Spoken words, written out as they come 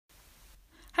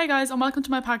Hey guys, and welcome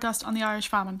to my podcast on the Irish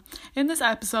famine. In this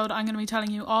episode, I'm going to be telling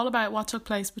you all about what took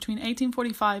place between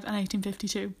 1845 and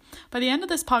 1852. By the end of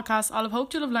this podcast, I'll have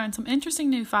hoped you'll have learned some interesting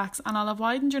new facts and I'll have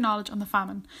widened your knowledge on the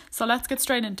famine. So let's get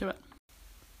straight into it.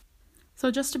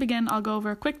 So just to begin, I'll go over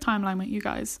a quick timeline with you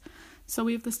guys. So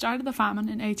we have the start of the famine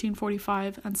in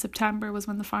 1845, and September was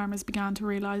when the farmers began to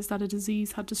realise that a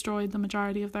disease had destroyed the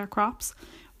majority of their crops.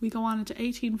 We go on into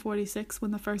 1846 when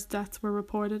the first deaths were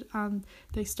reported and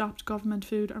they stopped government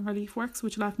food and relief works,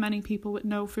 which left many people with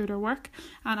no food or work,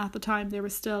 and at the time they were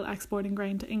still exporting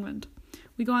grain to England.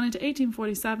 We go on into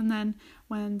 1847 then,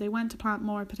 when they went to plant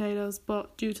more potatoes,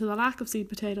 but due to the lack of seed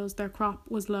potatoes their crop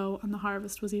was low and the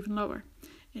harvest was even lower.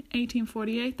 In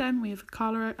 1848 then, we have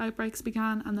cholera outbreaks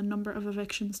began and the number of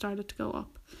evictions started to go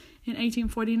up. In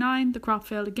 1849 the crop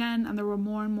failed again and there were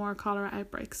more and more cholera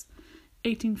outbreaks.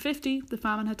 1850, the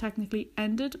famine had technically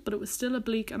ended, but it was still a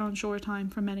bleak and unsure time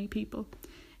for many people.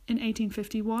 In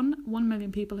 1851, 1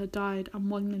 million people had died and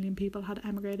 1 million people had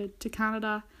emigrated to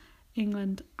Canada,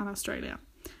 England and Australia.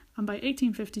 And by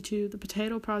 1852, the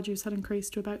potato produce had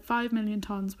increased to about 5 million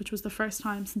tonnes, which was the first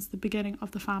time since the beginning of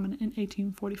the famine in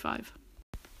 1845.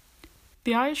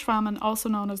 The Irish famine, also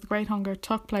known as the Great Hunger,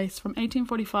 took place from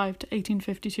 1845 to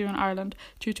 1852 in Ireland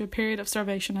due to a period of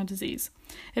starvation and disease.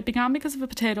 It began because of a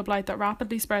potato blight that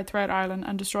rapidly spread throughout Ireland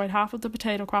and destroyed half of the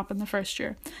potato crop in the first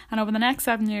year, and over the next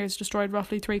 7 years destroyed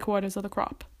roughly 3/4 of the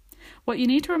crop. What you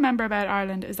need to remember about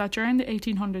Ireland is that during the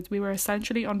 1800s we were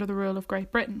essentially under the rule of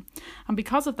Great Britain, and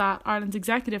because of that Ireland's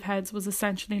executive heads was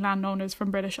essentially landowners from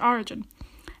British origin.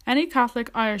 Any Catholic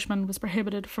Irishman was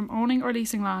prohibited from owning or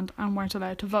leasing land and weren't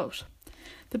allowed to vote.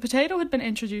 The potato had been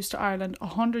introduced to Ireland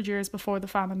 100 years before the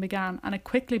famine began, and it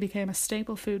quickly became a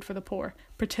staple food for the poor,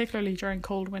 particularly during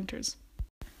cold winters.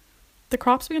 The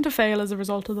crops began to fail as a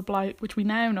result of the blight, which we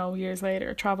now know years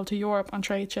later travelled to Europe on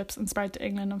trade ships and spread to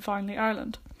England and finally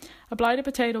Ireland. A blighted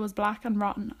potato is black and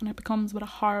rotten, and it comes with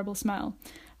a horrible smell.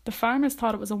 The farmers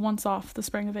thought it was a once-off the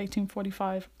spring of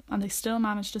 1845, and they still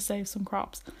managed to save some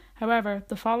crops. However,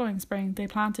 the following spring they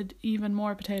planted even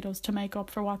more potatoes to make up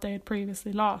for what they had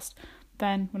previously lost.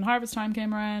 Then, when harvest time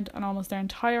came around and almost their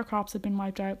entire crops had been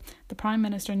wiped out, the Prime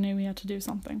Minister knew he had to do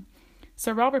something.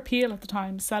 Sir Robert Peel at the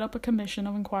time set up a commission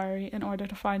of inquiry in order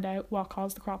to find out what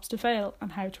caused the crops to fail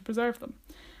and how to preserve them.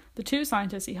 The two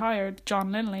scientists he hired,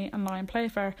 John Linley and Lion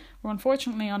Playfair, were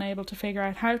unfortunately unable to figure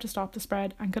out how to stop the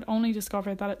spread and could only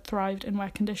discover that it thrived in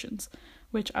wet conditions,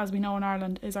 which, as we know in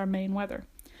Ireland, is our main weather.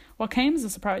 What came as a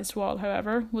surprise to all,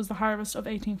 however, was the harvest of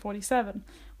 1847,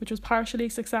 which was partially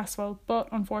successful, but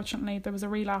unfortunately there was a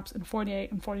relapse in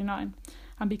 48 and 49,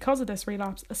 and because of this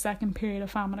relapse a second period of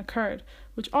famine occurred,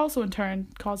 which also in turn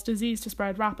caused disease to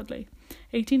spread rapidly.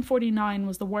 1849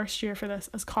 was the worst year for this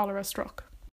as cholera struck.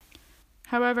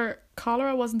 However,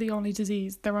 cholera wasn't the only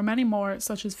disease. There were many more,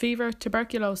 such as fever,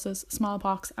 tuberculosis,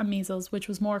 smallpox and measles, which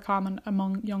was more common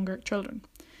among younger children.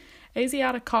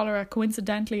 Asiatic cholera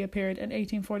coincidentally appeared in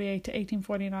 1848 to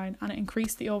 1849 and it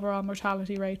increased the overall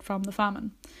mortality rate from the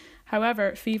famine.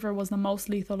 However, fever was the most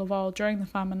lethal of all during the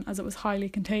famine as it was highly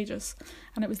contagious,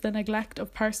 and it was the neglect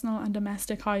of personal and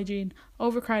domestic hygiene,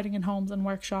 overcrowding in homes and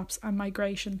workshops and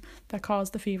migration that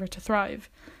caused the fever to thrive.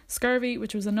 Scurvy,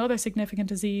 which was another significant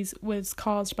disease, was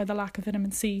caused by the lack of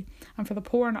vitamin C, and for the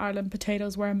poor in Ireland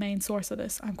potatoes were a main source of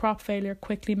this, and crop failure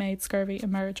quickly made scurvy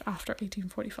emerge after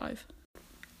 1845.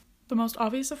 The most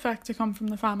obvious effect to come from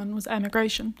the famine was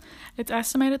emigration. It's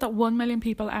estimated that 1 million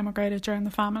people emigrated during the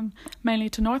famine, mainly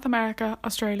to North America,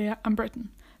 Australia and Britain.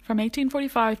 From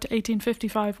 1845 to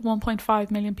 1855, 1.5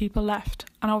 million people left,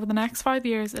 and over the next 5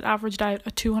 years it averaged out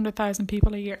at 200,000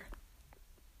 people a year.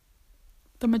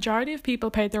 The majority of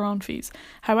people paid their own fees.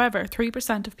 However,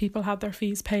 3% of people had their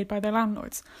fees paid by their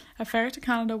landlords. A fare to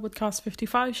Canada would cost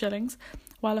 55 shillings,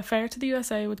 while a fare to the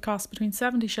USA would cost between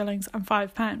 70 shillings and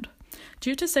 £5.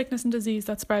 Due to sickness and disease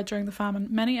that spread during the famine,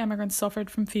 many emigrants suffered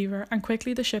from fever and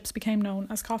quickly the ships became known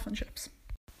as coffin ships.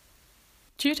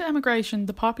 Due to emigration,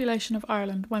 the population of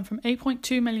Ireland went from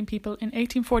 8.2 million people in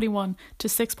 1841 to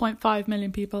 6.5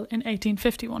 million people in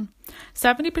 1851.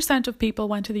 70% of people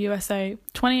went to the USA,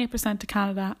 28% to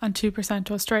Canada and 2%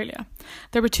 to Australia.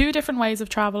 There were two different ways of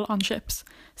travel on ships,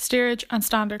 steerage and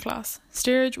standard class.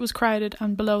 Steerage was crowded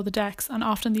and below the decks, and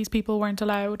often these people weren't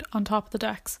allowed on top of the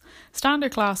decks.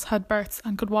 Standard class had berths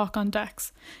and could walk on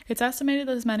decks. It's estimated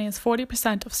that as many as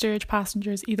 40% of steerage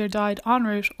passengers either died en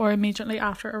route or immediately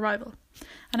after arrival.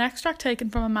 An extract taken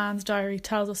from a man's diary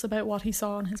tells us about what he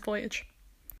saw on his voyage.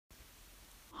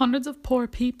 Hundreds of poor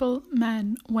people,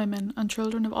 men, women and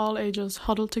children of all ages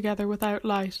huddled together without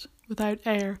light, without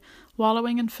air,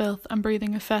 wallowing in filth and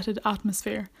breathing a fetid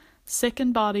atmosphere. Sick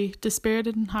in body,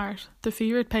 dispirited in heart, the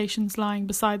fevered patients lying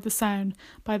beside the sound,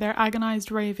 by their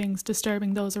agonised ravings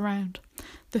disturbing those around.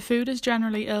 The food is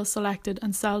generally ill-selected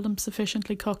and seldom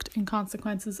sufficiently cooked in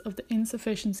consequences of the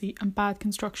insufficiency and bad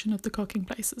construction of the cooking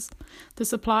places. The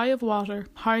supply of water,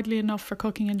 hardly enough for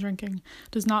cooking and drinking,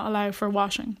 does not allow for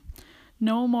washing.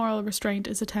 No moral restraint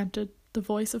is attempted, the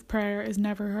voice of prayer is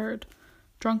never heard.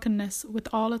 Drunkenness, with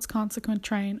all its consequent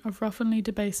train of ruffianly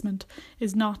debasement,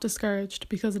 is not discouraged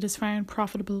because it is found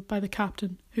profitable by the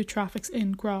captain who traffics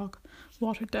in grog,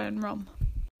 watered down rum.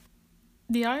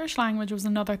 The Irish language was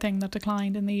another thing that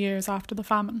declined in the years after the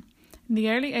famine. In the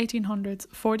early 1800s,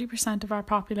 40% of our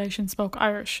population spoke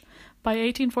Irish. By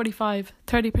 1845,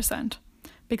 30%.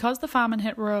 Because the famine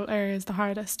hit rural areas the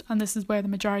hardest, and this is where the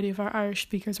majority of our Irish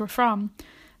speakers were from,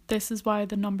 this is why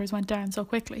the numbers went down so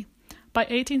quickly. By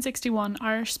 1861,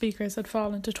 Irish speakers had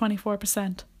fallen to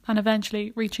 24%, and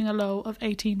eventually reaching a low of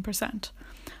 18%.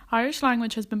 Irish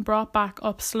language has been brought back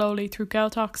up slowly through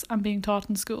Gaeltachts and being taught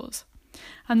in schools.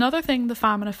 Another thing the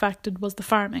famine affected was the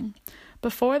farming.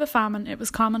 Before the famine, it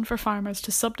was common for farmers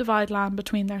to subdivide land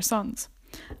between their sons.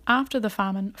 After the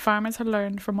famine, farmers had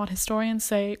learned from what historians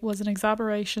say was an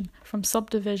exaggeration from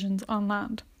subdivisions on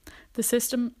land. The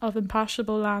system of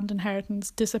impassionable land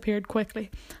inheritance disappeared quickly,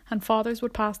 and fathers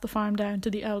would pass the farm down to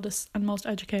the eldest and most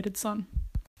educated son.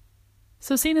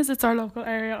 So seeing as it's our local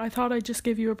area, I thought I'd just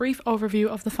give you a brief overview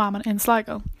of the famine in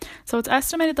Sligo. So it's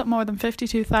estimated that more than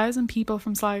 52,000 people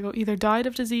from Sligo either died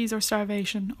of disease or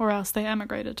starvation, or else they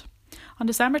emigrated. On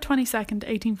December 22nd,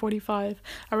 1845,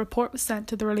 a report was sent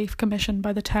to the Relief Commission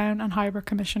by the Town and Harbour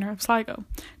Commissioner of Sligo,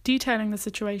 detailing the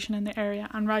situation in the area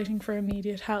and writing for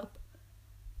immediate help.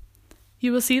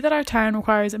 You will see that our town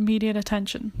requires immediate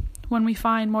attention. When we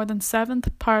find more than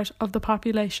 1/7 part of the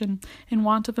population in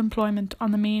want of employment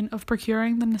on the mean of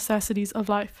procuring the necessities of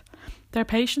life, their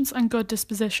patience and good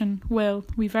disposition will,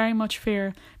 we very much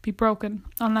fear, be broken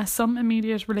unless some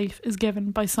immediate relief is given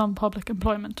by some public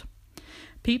employment.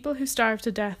 People who starved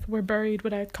to death were buried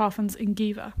without coffins in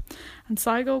Giva, and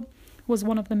Sligo was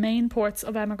one of the main ports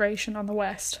of emigration on the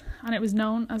west, and it was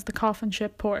known as the coffin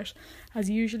ship port, as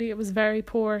usually it was very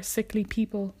poor, sickly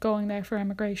people going there for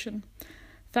emigration.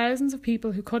 Thousands of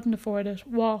people who couldn't afford it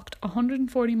walked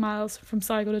 140 miles from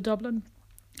Sligo to Dublin.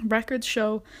 Records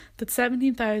show that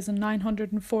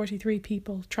 17,943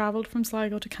 people travelled from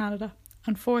Sligo to Canada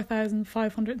and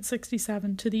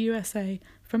 4,567 to the USA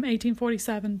from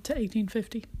 1847 to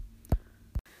 1850.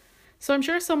 So I'm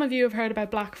sure some of you have heard about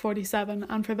Black 47,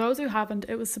 and for those who haven't,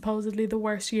 it was supposedly the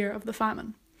worst year of the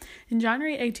famine. In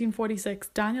January 1846,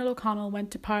 Daniel O'Connell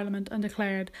went to Parliament and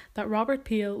declared that Robert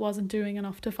Peel wasn't doing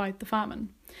enough to fight the famine.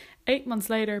 8 months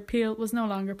later, Peel was no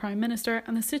longer Prime Minister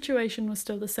and the situation was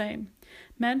still the same.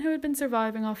 Men who had been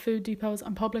surviving off food depots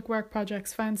and public work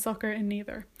projects found succour in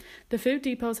neither. The food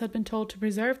depots had been told to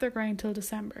preserve their grain till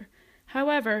December.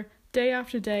 However, day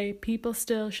after day, people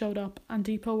still showed up and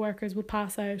depot workers would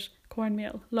pass out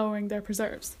cornmeal, lowering their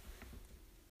preserves.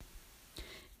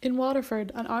 In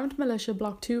Waterford, an armed militia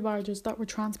blocked 2 barges that were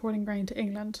transporting grain to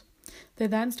England. They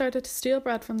then started to steal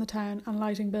bread from the town and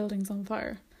lighting buildings on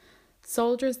fire.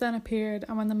 Soldiers then appeared,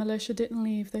 and when the militia didn't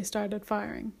leave, they started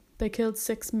firing. They killed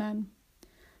 6 men.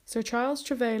 Sir Charles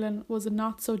Trevelyan was a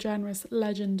not-so-generous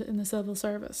legend in the civil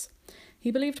service.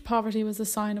 He believed poverty was a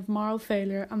sign of moral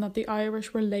failure and that the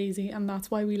Irish were lazy, and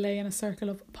that's why we lay in a circle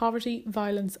of poverty,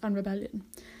 violence and rebellion.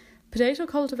 Potato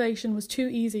cultivation was too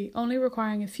easy, only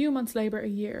requiring a few months' labour a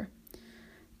year,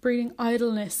 breeding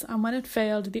idleness, and when it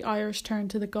failed, the Irish turned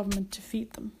to the government to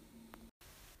feed them.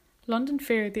 London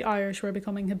feared the Irish were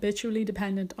becoming habitually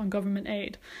dependent on government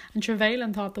aid, and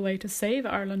Trevelyan thought the way to save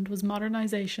Ireland was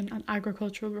modernisation and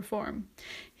agricultural reform.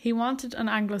 He wanted an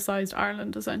anglicised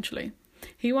Ireland, essentially.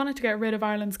 He wanted to get rid of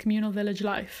Ireland's communal village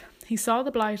life. He saw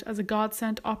the Blight as a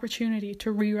God-sent opportunity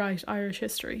to rewrite Irish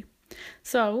history.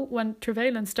 So, when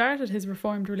Trevelyan started his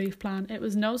reformed relief plan, it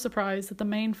was no surprise that the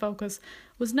main focus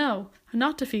was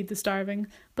not to feed the starving,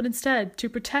 but instead to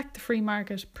protect the free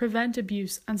market, prevent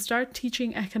abuse, and start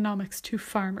teaching economics to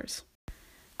farmers.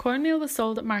 Cornmeal was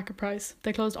sold at market price.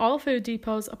 They closed all food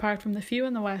depots apart from the few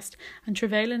in the west, and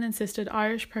Trevelyan insisted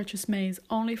Irish purchase maize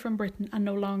only from Britain and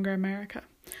no longer America.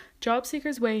 Job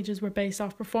seekers' wages were based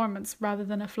off performance rather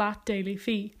than a flat daily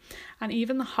fee, and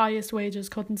even the highest wages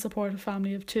couldn't support a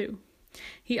family of 2.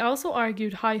 He also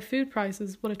argued high food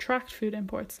prices would attract food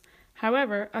imports.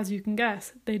 However, as you can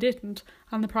guess, they didn't,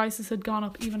 and the prices had gone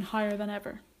up even higher than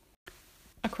ever.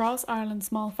 Across Ireland,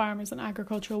 small farmers and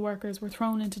agricultural workers were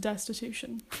thrown into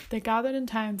destitution. They gathered in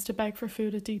towns to beg for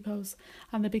food at depots,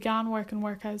 and they began work in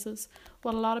workhouses,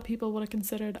 what a lot of people would have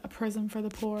considered a prison for the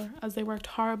poor, as they worked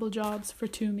horrible jobs for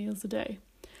 2 meals a day.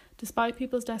 Despite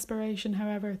people's desperation,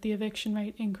 however, the eviction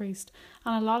rate increased,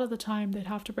 and a lot of the time they'd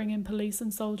have to bring in police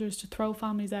and soldiers to throw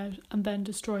families out and then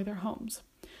destroy their homes.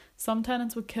 Some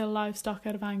tenants would kill livestock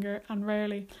out of anger and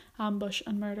rarely ambush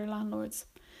and murder landlords.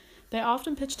 They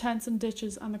often pitched tents in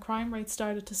ditches and the crime rate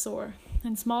started to soar.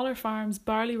 In smaller farms,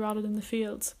 barley rotted in the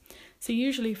fields, so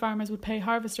usually farmers would pay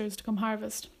harvesters to come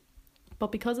harvest.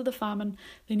 But because of the famine,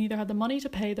 they neither had the money to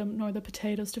pay them nor the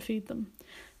potatoes to feed them.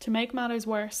 To make matters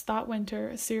worse, that winter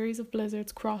a series of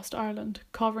blizzards crossed Ireland,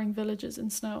 covering villages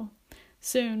in snow.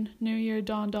 Soon, New Year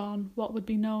dawned on what would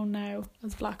be known now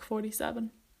as Black 47.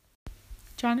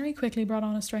 January quickly brought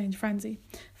on a strange frenzy.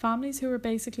 Families who were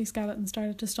basically skeletons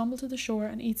started to stumble to the shore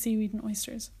and eat seaweed and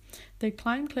oysters. They'd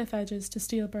climb cliff edges to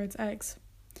steal birds' eggs.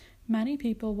 Many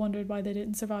people wondered why they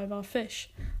didn't survive off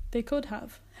fish. They could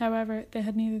have, however, they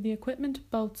had neither the equipment,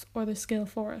 boats, or the skill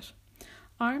for it.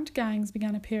 Armed gangs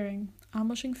began appearing,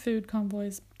 ambushing food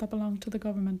convoys that belonged to the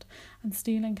government and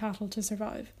stealing cattle to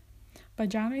survive. By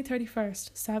January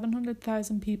 31st,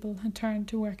 700,000 people had turned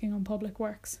to working on public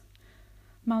works.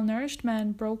 Malnourished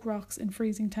men broke rocks in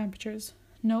freezing temperatures,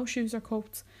 no shoes or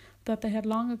coats that they had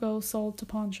long ago sold to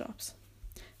pawn shops.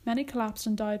 Many collapsed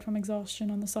and died from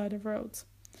exhaustion on the side of roads.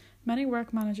 Many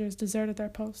work managers deserted their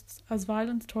posts, as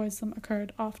violence towards them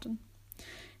occurred often.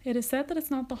 It is said that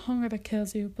it's not the hunger that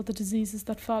kills you, but the diseases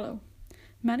that follow.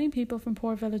 Many people from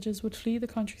poor villages would flee the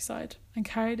countryside and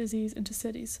carry disease into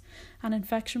cities, and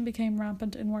infection became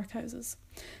rampant in workhouses.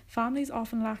 Families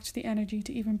often lacked the energy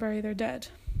to even bury their dead.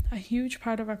 A huge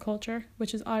part of our culture,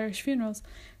 which is Irish funerals,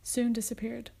 soon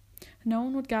disappeared. No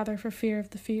one would gather for fear of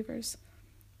the fevers.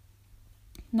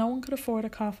 No one could afford a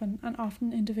coffin, and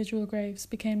often individual graves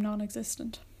became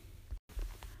non-existent.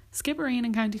 Skibbereen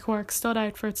in County Cork stood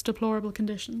out for its deplorable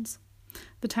conditions.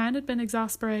 The town had been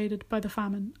exasperated by the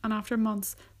famine, and after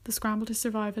months the scramble to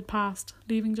survive had passed,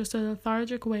 leaving just a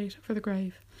lethargic wait for the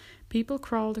grave. People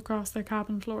crawled across their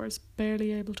cabin floors,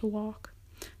 barely able to walk.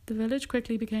 The village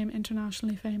quickly became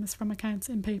internationally famous from accounts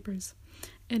in papers.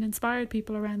 It inspired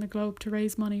people around the globe to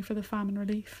raise money for the famine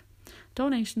relief.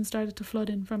 Donations started to flood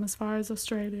in from as far as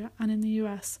Australia, and in the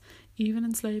US, even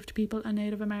enslaved people and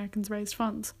Native Americans raised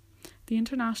funds. The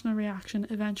international reaction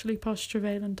eventually pushed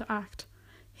Trevelyan to act.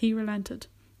 He relented.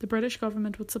 The British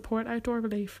government would support outdoor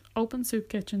relief, open soup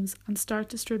kitchens, and start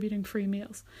distributing free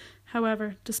meals.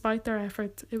 However, despite their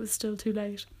efforts, it was still too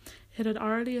late. It had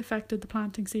already affected the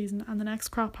planting season, and the next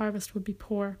crop harvest would be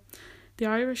poor. The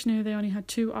Irish knew they only had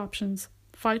two options: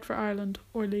 fight for Ireland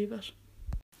or leave it.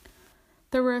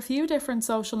 There were a few different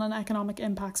social and economic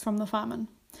impacts from the famine.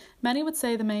 Many would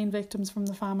say the main victims from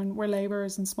the famine were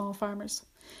labourers and small farmers.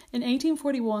 In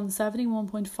 1841,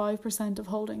 71.5% of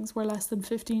holdings were less than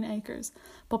 15 acres,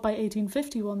 but by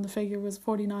 1851 the figure was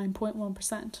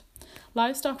 49.1%.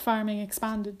 Livestock farming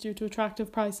expanded due to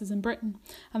attractive prices in Britain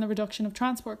and the reduction of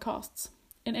transport costs.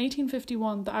 In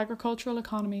 1851, the agricultural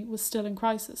economy was still in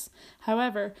crisis.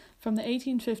 However, from the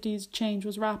 1850s, change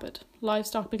was rapid.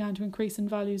 Livestock began to increase in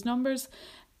numbers,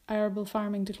 arable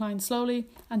farming declined slowly,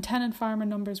 and tenant farmer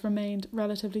numbers remained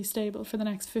relatively stable for the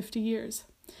next 50 years.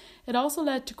 It also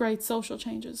led to great social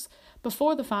changes.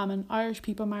 Before the famine, Irish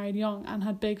people married young and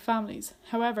had big families.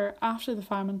 However, after the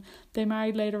famine, they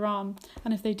married later on,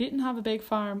 and if they didn't have a big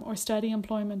farm or steady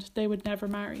employment, they would never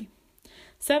marry.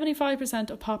 75%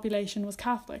 of population was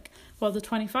Catholic, while the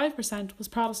 25% was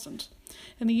Protestant.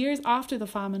 In the years after the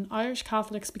famine, Irish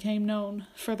Catholics became known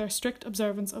for their strict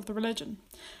observance of the religion,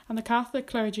 and the Catholic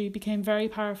clergy became very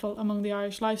powerful among the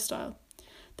Irish lifestyle.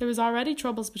 There was already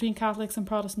troubles between Catholics and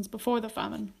Protestants before the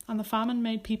famine, and the famine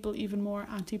made people even more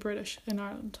anti-British in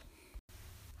Ireland.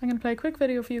 I'm going to play a quick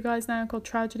video for you guys now called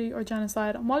Tragedy or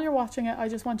Genocide, and while you're watching it, I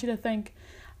just want you to think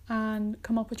and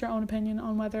come up with your own opinion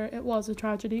on whether it was a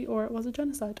tragedy or it was a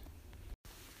genocide.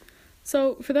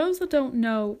 So, for those that don't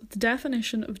know, the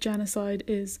definition of genocide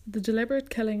is the deliberate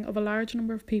killing of a large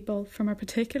number of people from a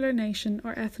particular nation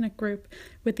or ethnic group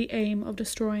with the aim of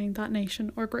destroying that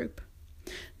nation or group.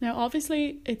 Now,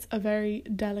 obviously, it's a very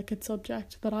delicate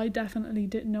subject that I definitely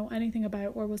didn't know anything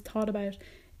about or was taught about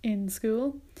in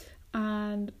school.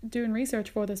 And doing research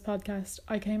for this podcast,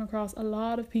 I came across a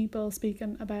lot of people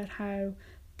speaking about how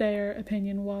their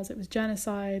opinion was it was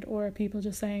genocide, or people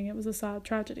just saying it was a sad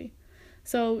tragedy.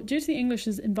 So, due to the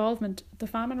English's involvement, the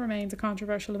famine remains a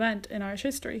controversial event in Irish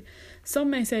history. Some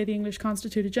may say the English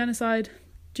constituted genocide,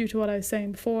 due to what I was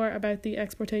saying before about the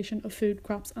exportation of food,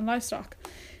 crops and livestock.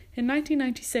 In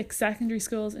 1996, secondary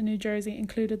schools in New Jersey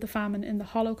included the famine in the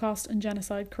Holocaust and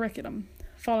genocide curriculum.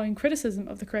 Following criticism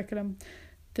of the curriculum,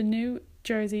 the New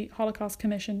Jersey Holocaust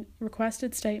Commission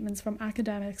requested statements from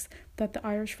academics that the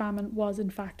Irish famine was in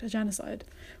fact a genocide,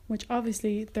 which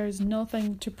obviously there's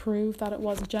nothing to prove that it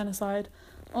was a genocide,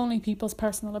 only people's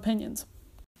personal opinions.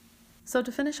 So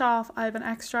to finish off, I have an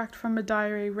extract from a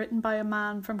diary written by a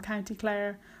man from County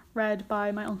Clare, read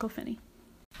by my Uncle Finney.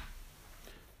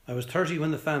 I was 30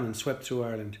 when the famine swept through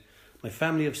Ireland. My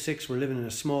family of 6 were living in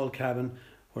a small cabin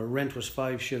where rent was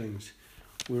 5 shillings.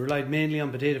 We relied mainly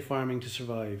on potato farming to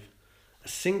survive. A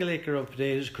single acre of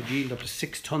potatoes could yield up to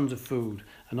 6 tons of food,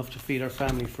 enough to feed our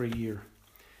family for a year.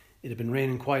 It had been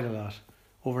raining quite a lot.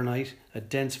 Overnight, a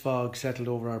dense fog settled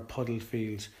over our puddled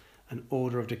fields. An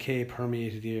odour of decay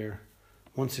permeated the air.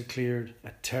 Once it cleared,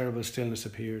 a terrible stillness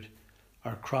appeared.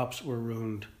 Our crops were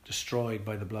ruined, destroyed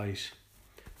by the blight.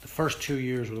 The first 2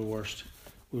 years were the worst.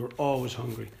 We were always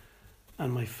hungry,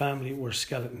 and my family were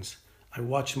skeletons. I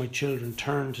watched my children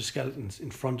turn to skeletons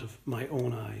in front of my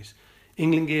own eyes.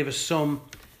 England gave us some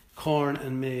corn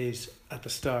and maize at the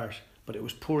start, but it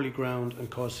was poorly ground and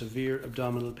caused severe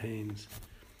abdominal pains.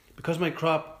 Because my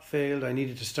crop failed, I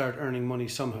needed to start earning money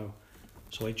somehow,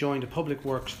 so I joined a public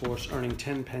works force earning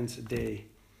 10 pence a day.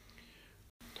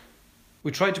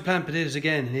 We tried to plant potatoes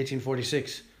again in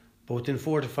 1846, but within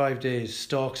 4 to 5 days,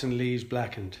 stalks and leaves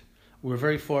blackened. We were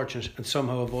very fortunate and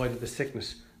somehow avoided the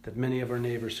sickness that many of our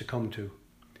neighbours succumbed to.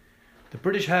 The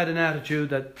British had an attitude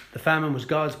that the famine was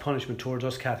God's punishment towards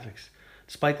us Catholics.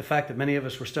 Despite the fact that many of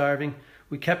us were starving,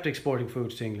 we kept exporting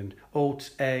foods to England: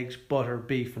 oats, eggs, butter,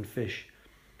 beef and fish.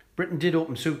 Britain did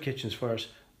open soup kitchens for us,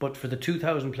 but for the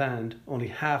 2,000 planned, only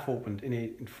half opened in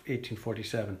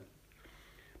 1847.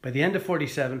 By the end of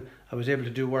 47, I was able to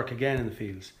do work again in the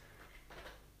fields,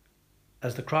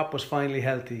 as the crop was finally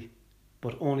healthy,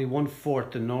 but only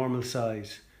 1/4 the normal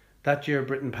size. That year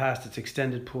Britain passed its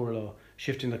extended poor law,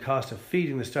 shifting the cost of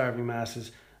feeding the starving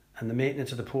masses and the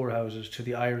maintenance of the poorhouses to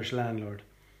the Irish landlord.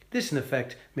 This in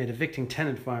effect made evicting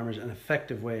tenant farmers an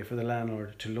effective way for the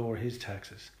landlord to lower his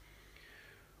taxes.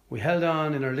 We held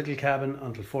on in our little cabin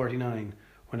until 49,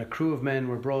 when a crew of men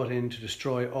were brought in to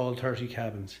destroy all 30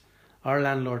 cabins. Our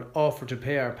landlord offered to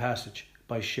pay our passage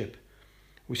by ship.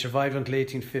 We survived until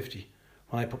 1850,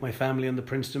 when I put my family on the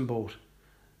Princeton boat.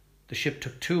 The ship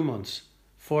took 2 months.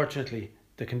 Fortunately,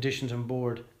 the conditions on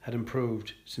board had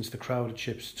improved since the crowded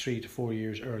ships 3 to 4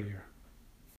 years earlier.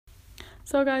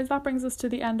 So guys, that brings us to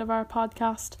the end of our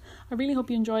podcast. I really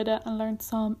hope you enjoyed it and learned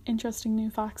some interesting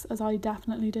new facts, as I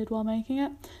definitely did while making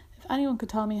it. If anyone could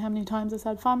tell me how many times I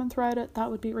said famine throughout it, that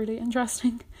would be really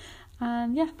interesting.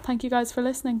 And yeah, thank you guys for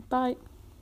listening. Bye.